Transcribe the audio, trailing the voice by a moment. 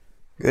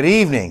Good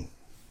evening.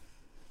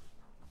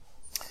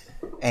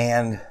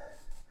 And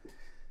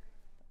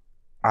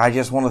I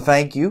just want to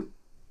thank you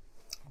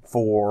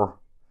for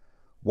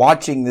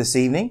watching this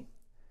evening.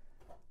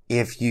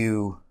 If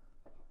you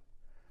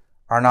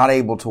are not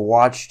able to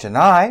watch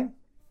tonight,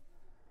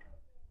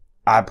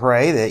 I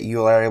pray that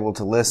you are able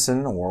to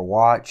listen or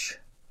watch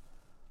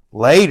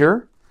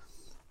later.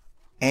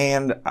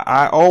 And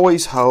I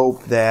always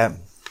hope that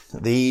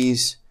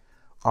these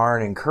are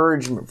an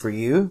encouragement for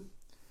you,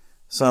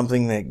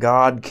 something that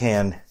God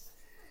can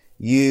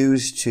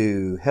use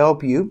to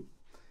help you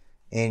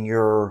in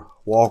your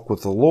walk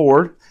with the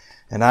Lord.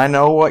 And I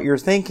know what you're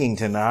thinking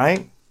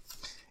tonight.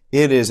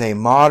 It is a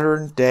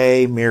modern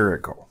day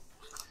miracle.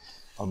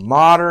 A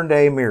modern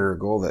day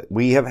miracle that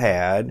we have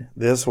had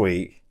this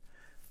week.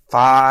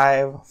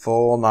 5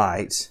 full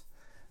nights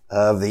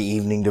of the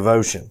evening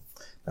devotion.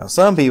 Now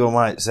some people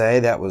might say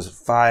that was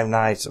 5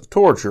 nights of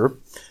torture,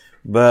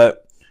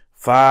 but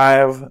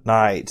 5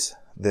 nights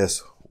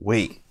this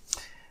week.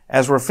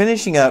 As we're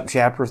finishing up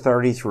chapter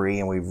 33,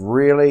 and we've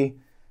really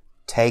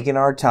taken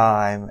our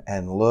time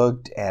and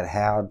looked at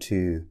how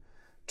to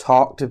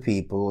talk to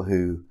people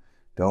who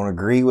don't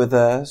agree with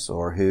us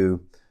or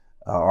who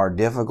are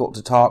difficult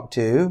to talk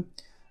to,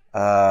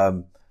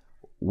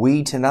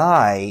 we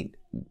tonight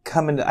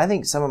come into, I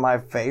think, some of my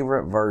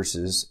favorite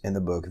verses in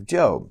the book of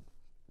Job.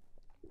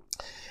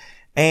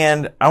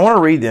 And I want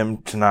to read them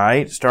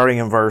tonight, starting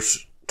in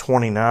verse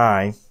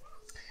 29.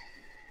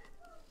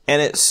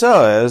 And it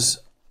says,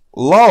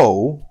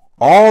 "Lo,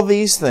 all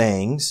these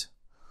things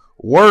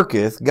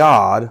worketh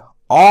God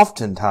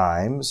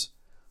oftentimes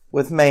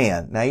with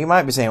man." Now you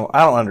might be saying, well,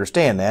 I don't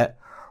understand that.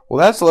 Well,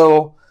 that's a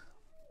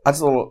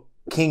little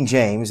King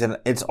James, and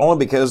it's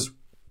only because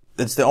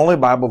it's the only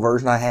Bible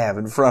version I have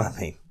in front of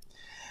me.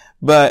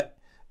 But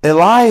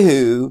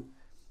Elihu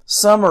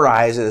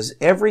summarizes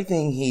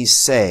everything he's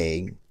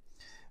saying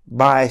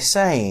by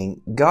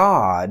saying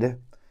God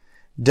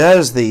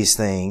does these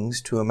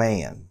things to a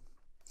man.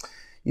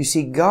 You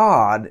see,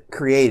 God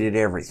created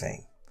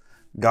everything.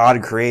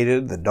 God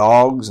created the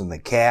dogs and the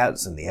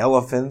cats and the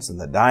elephants and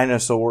the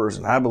dinosaurs,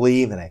 and I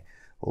believe in a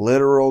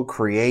literal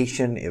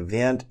creation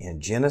event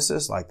in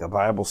Genesis, like the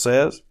Bible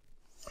says.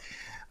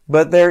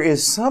 But there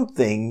is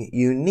something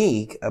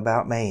unique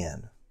about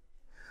man.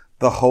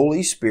 The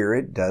Holy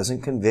Spirit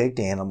doesn't convict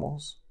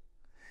animals.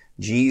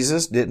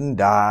 Jesus didn't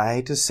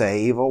die to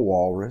save a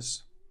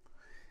walrus.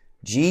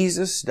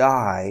 Jesus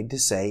died to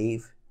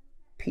save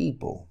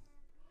people.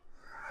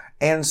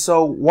 And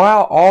so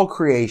while all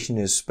creation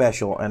is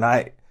special, and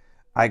I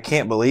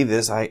can't believe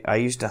this, I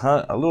used to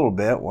hunt a little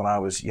bit when I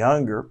was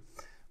younger,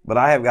 but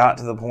I have got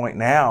to the point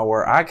now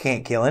where I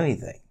can't kill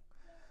anything.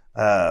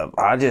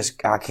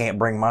 I can't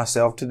bring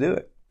myself to do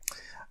it.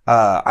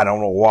 I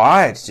don't know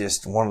why, it's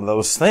just one of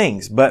those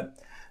things, but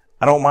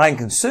I don't mind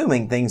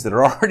consuming things that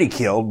are already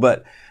killed,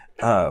 but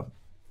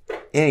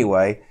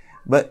anyway,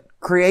 but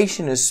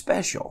creation is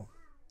special.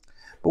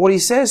 But what he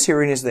says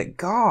here is that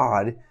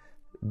God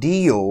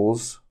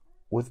deals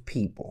with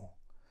people.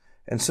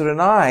 And so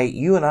tonight,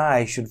 you and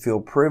I should feel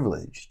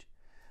privileged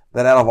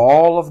that out of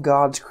all of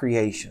God's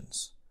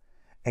creations,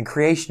 and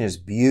creation is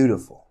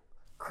beautiful,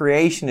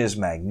 creation is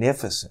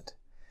magnificent,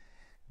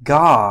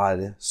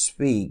 God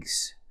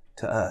speaks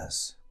to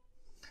us.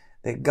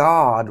 That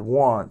God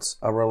wants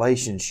a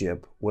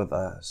relationship with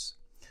us.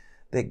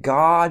 That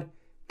God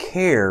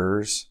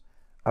cares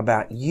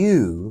about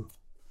you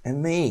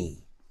and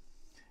me.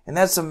 And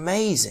that's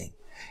amazing.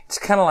 It's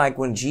kind of like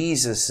when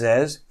Jesus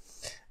says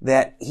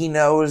that he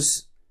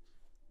knows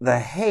the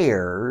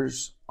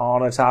hairs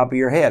on the top of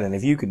your head. And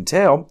if you can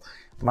tell,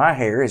 my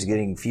hair is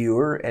getting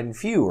fewer and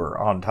fewer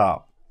on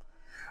top.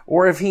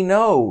 Or if he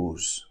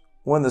knows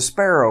when the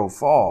sparrow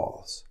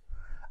falls.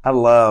 I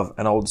love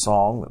an old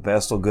song that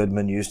Vestal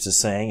Goodman used to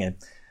sing, and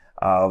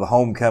the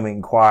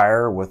homecoming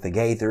choir with the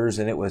Gaithers,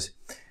 and it was,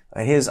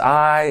 "His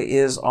eye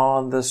is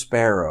on the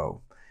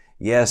sparrow.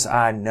 Yes,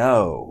 I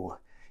know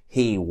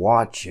he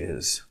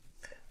watches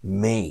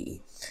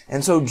me."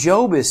 And so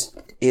Job is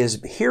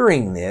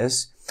hearing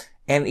this,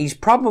 and he's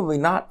probably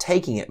not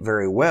taking it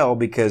very well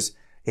because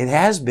it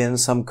has been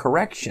some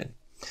correction.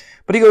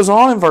 But he goes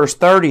on in verse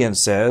 30 and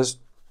says,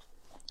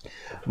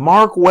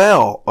 "Mark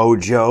well, O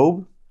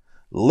Job,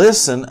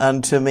 listen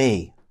unto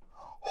me.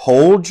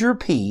 Hold your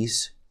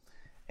peace,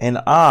 and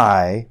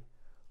I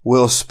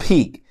will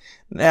speak."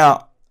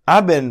 Now,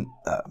 I've been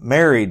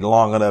married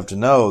long enough to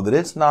know that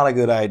it's not a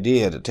good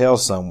idea to tell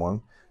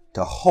someone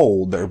to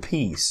hold their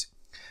peace.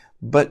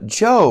 But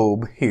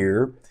Job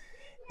here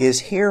is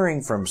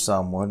hearing from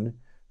someone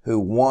who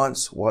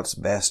wants what's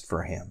best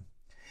for him.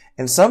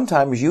 And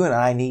sometimes you and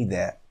I need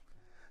that.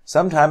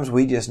 Sometimes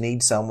we just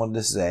need someone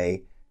to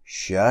say,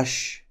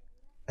 shush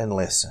and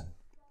listen.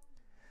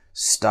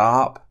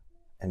 Stop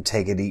and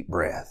take a deep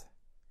breath.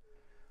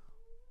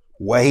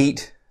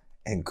 Wait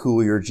and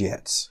cool your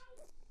jets.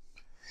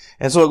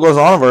 And so it goes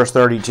on in verse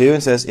 32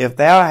 and says, "If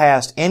thou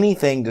hast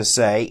anything to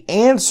say,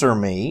 answer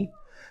me,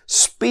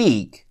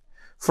 speak,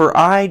 for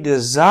I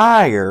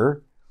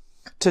desire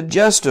to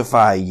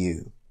justify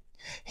you.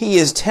 He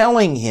is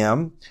telling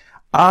him,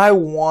 I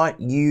want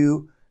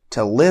you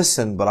to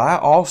listen, but I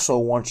also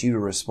want you to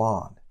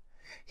respond.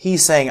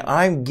 He's saying,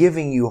 I'm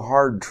giving you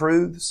hard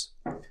truths,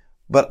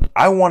 but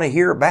I want to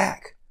hear it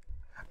back.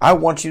 I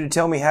want you to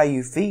tell me how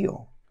you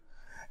feel.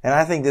 And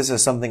I think this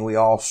is something we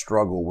all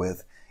struggle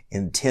with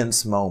in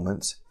tense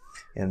moments,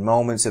 in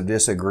moments of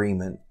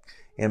disagreement,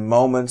 in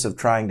moments of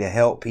trying to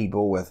help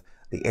people with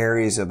the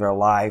areas of their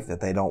life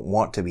that they don't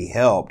want to be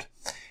helped,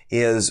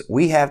 is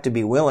we have to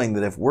be willing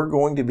that if we're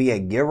going to be a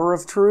giver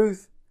of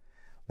truth,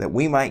 that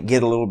we might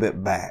get a little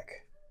bit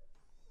back.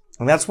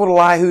 And that's what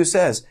Elihu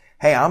says.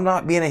 Hey, I'm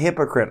not being a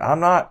hypocrite. I'm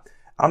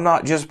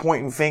not just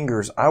pointing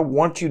fingers. I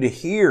want you to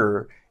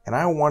hear and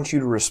I want you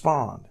to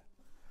respond.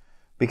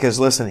 Because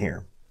listen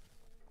here.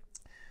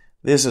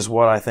 This is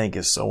what I think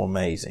is so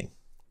amazing.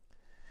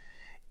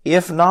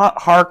 If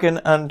not hearken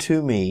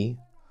unto me,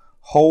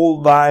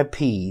 hold thy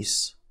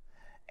peace,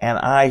 and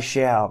I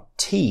shall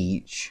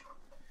teach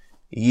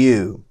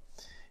you.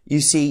 You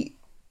see,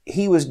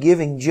 he was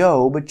giving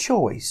Job a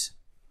choice.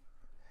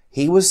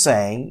 He was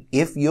saying,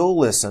 if you'll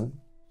listen,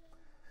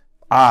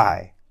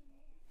 I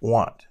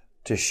want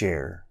to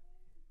share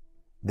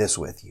this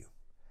with you.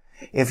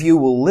 If you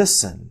will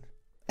listen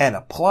and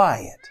apply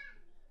it,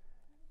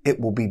 it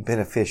will be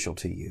beneficial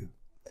to you.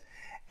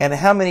 And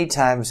how many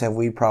times have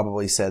we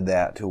probably said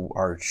that to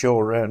our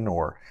children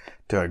or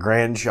to a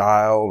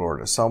grandchild or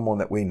to someone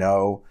that we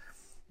know?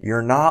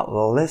 You're not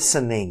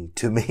listening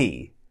to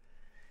me.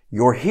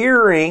 You're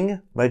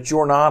hearing, but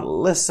you're not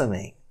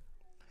listening.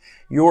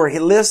 You're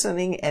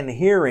listening and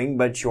hearing,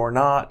 but you're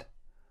not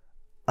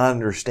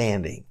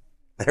understanding.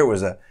 There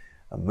was a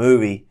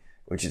movie,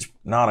 which is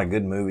not a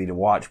good movie to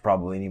watch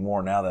probably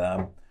anymore now that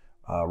I'm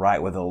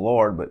right with the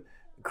Lord, but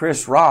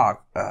Chris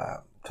Rock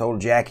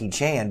told Jackie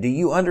Chan, do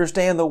you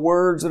understand the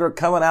words that are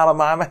coming out of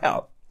my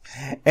mouth?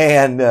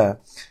 And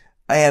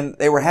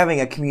they were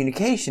having a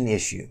communication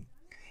issue.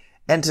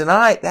 And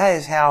tonight, that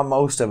is how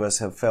most of us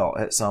have felt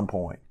at some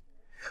point.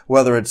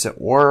 Whether it's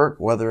at work,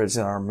 whether it's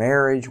in our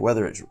marriage,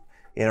 whether it's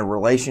in our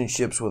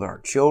relationships with our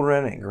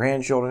children and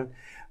grandchildren.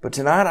 But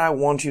tonight I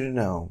want you to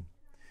know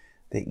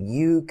that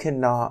you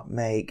cannot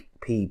make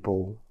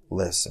people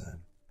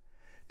listen.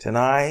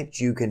 Tonight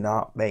you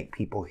cannot make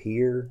people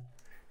hear.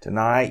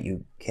 Tonight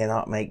you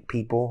cannot make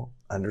people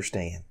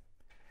understand.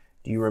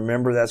 Do you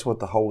remember that's what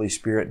the Holy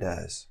Spirit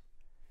does?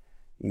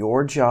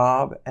 Your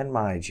job and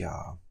my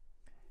job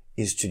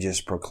is to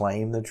just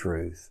proclaim the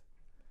truth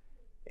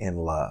in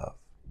love.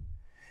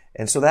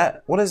 And so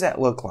what does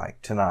that look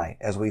like tonight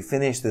as we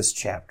finish this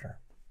chapter?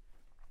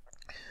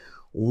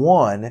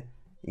 One,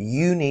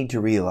 you need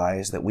to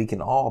realize that we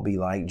can all be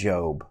like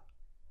Job.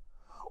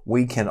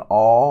 We can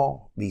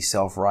all be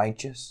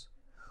self-righteous.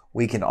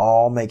 We can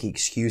all make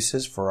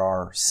excuses for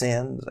our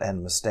sins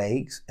and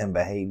mistakes and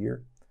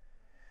behavior.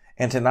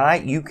 And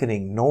tonight you can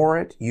ignore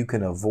it, you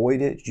can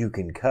avoid it, you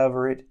can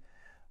cover it,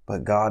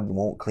 but God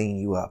won't clean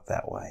you up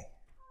that way.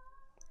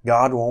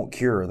 God won't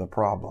cure the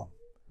problem.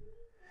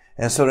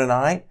 And so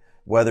tonight,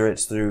 whether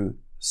it's through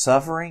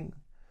suffering,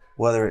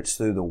 whether it's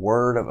through the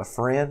word of a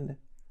friend,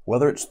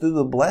 whether it's through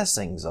the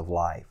blessings of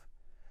life,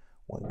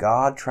 when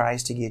God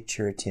tries to get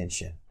your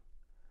attention,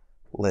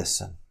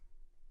 listen.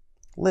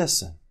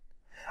 Listen.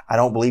 I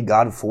don't believe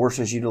God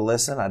forces you to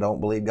listen. I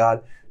don't believe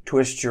God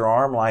twists your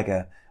arm like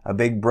a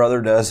big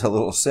brother does a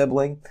little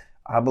sibling.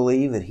 I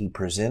believe that He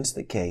presents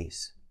the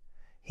case.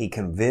 He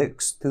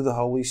convicts through the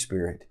Holy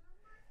Spirit.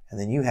 And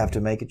then you have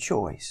to make a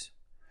choice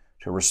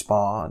to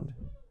respond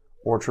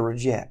or to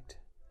reject.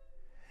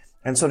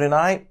 And so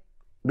tonight,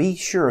 be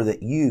sure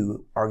that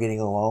you are getting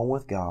along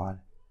with God,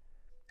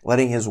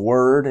 letting His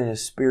Word and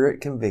His Spirit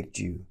convict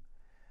you.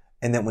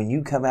 And that when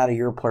you come out of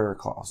your prayer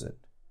closet,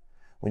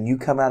 when you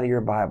come out of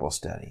your Bible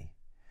study,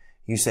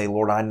 you say,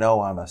 Lord, I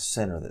know I'm a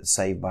sinner that's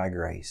saved by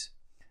grace,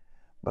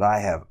 but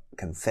I have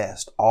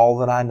confessed all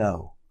that I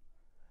know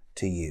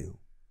to you.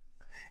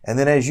 And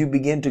then as you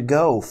begin to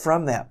go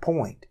from that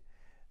point,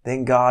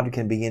 then God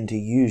can begin to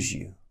use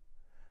you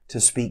to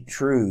speak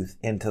truth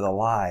into the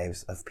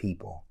lives of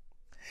people.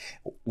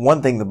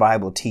 One thing the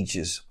Bible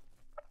teaches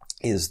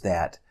is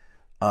that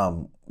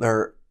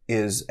there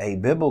is a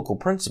biblical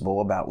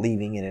principle about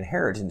leaving an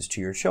inheritance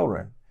to your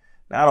children.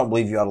 Now, I don't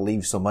believe you ought to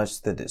leave so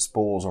much that it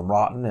spoils them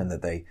rotten and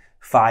that they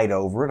fight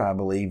over it. I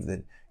believe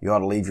that you ought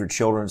to leave your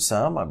children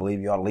some. I believe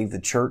you ought to leave the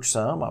church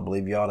some. I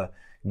believe you ought to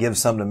give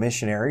some to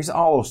missionaries,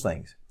 all those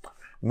things,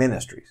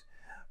 ministries.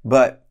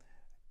 But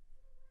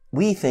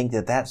we think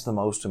that that's the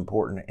most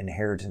important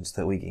inheritance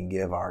that we can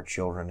give our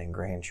children and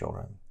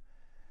grandchildren.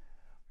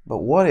 But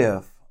what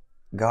if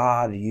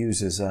God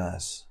uses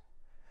us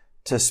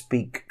to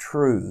speak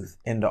truth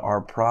into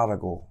our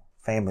prodigal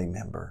family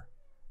member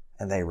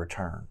and they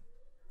return?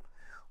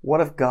 What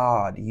if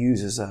God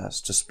uses us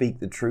to speak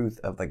the truth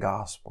of the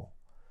gospel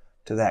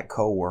to that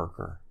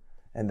coworker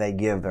and they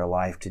give their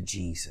life to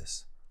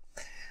Jesus?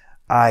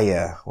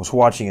 I was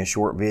watching a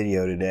short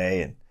video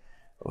today and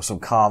there was some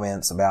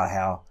comments about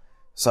how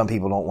some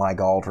people don't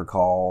like altar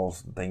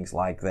calls and things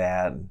like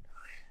that.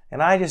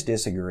 And I just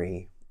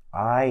disagree.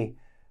 I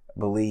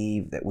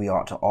believe that we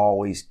ought to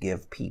always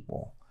give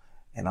people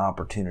an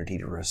opportunity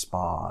to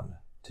respond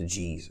to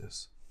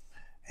Jesus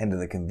and to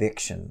the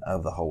conviction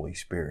of the Holy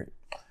Spirit.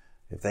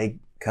 If they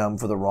come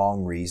for the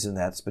wrong reason,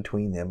 that's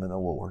between them and the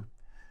Lord.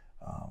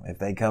 If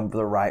they come for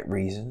the right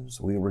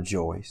reasons, we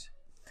rejoice.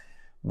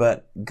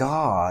 But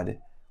God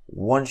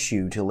wants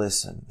you to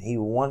listen. He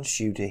wants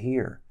you to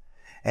hear.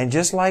 And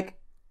just like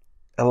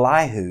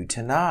Elihu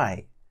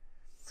tonight,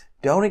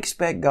 don't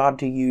expect God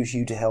to use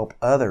you to help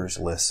others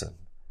listen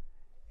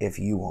if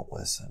you won't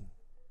listen.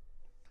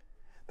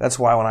 That's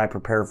why when I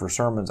prepare for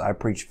sermons, I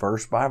preach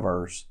verse by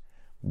verse,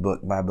 book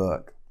by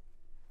book.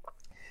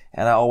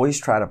 And I always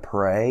try to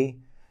pray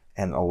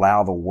and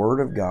allow the Word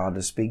of God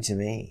to speak to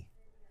me.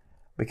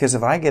 Because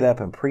if I get up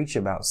and preach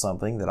about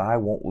something that I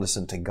won't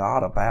listen to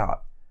God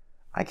about,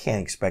 I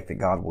can't expect that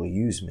God will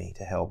use me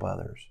to help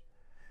others.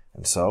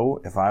 And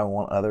so, if I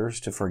want others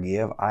to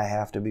forgive, I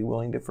have to be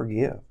willing to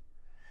forgive.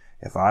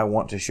 If I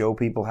want to show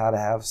people how to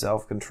have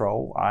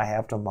self-control, I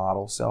have to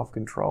model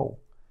self-control.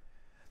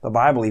 The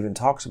Bible even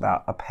talks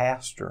about a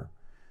pastor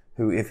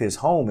who, if his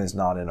home is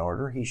not in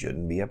order, he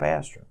shouldn't be a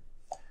pastor.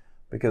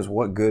 Because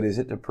what good is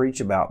it to preach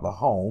about the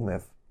home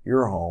if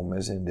your home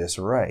is in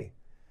disarray?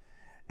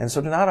 And so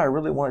tonight I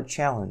really want to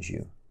challenge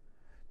you.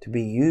 To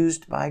be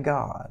used by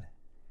God,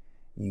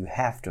 you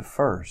have to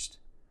first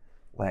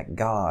let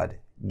God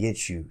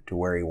get you to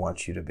where He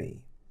wants you to be.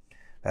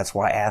 That's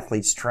why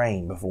athletes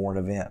train before an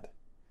event.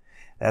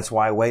 That's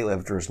why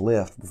weightlifters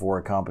lift before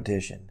a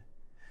competition.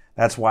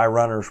 That's why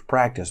runners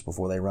practice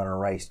before they run a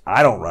race.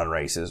 I don't run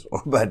races,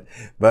 but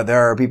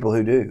there are people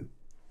who do.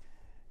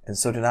 And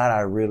so tonight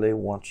I really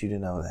want you to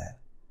know that.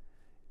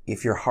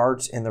 If your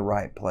heart's in the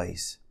right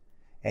place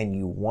and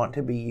you want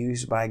to be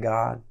used by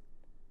God,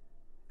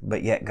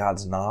 but yet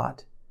God's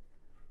not,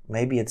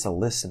 maybe it's a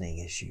listening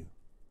issue.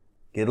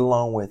 Get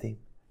alone with Him,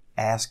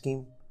 ask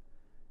Him,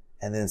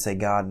 and then say,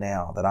 God,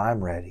 now that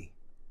I'm ready,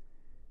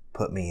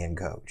 put me in,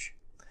 coach.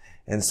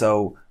 And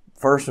so,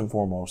 first and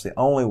foremost, the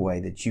only way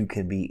that you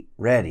can be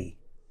ready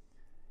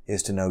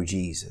is to know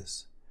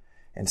Jesus.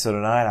 And so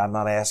tonight, I'm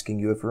not asking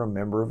you if you're a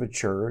member of a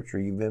church or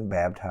you've been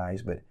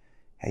baptized, but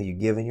have you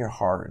given your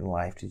heart and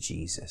life to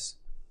Jesus?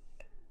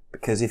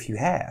 Because if you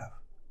have,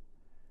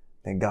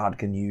 then God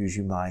can use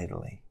you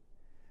mightily.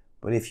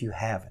 But if you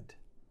haven't,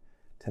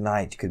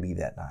 tonight could be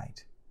that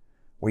night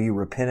where you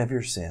repent of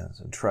your sins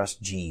and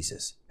trust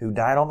Jesus, who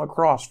died on the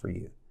cross for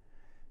you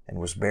and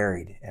was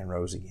buried and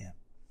rose again.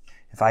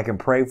 If I can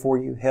pray for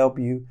you, help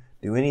you,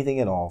 do anything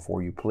at all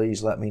for you,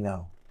 please let me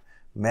know.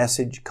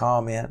 Message,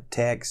 comment,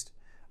 text.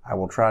 I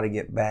will try to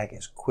get back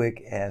as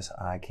quick as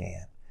I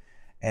can.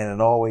 And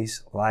it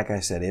always, like I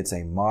said, it's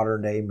a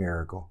modern day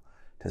miracle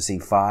to see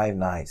 5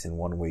 nights in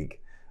 1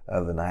 week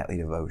of the nightly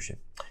devotion.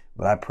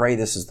 But I pray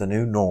this is the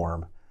new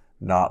norm,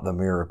 not the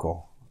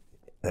miracle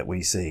that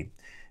we see.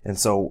 And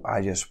so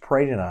I just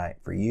pray tonight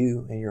for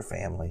you and your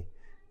family,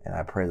 and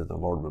I pray that the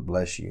Lord would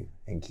bless you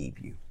and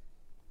keep you.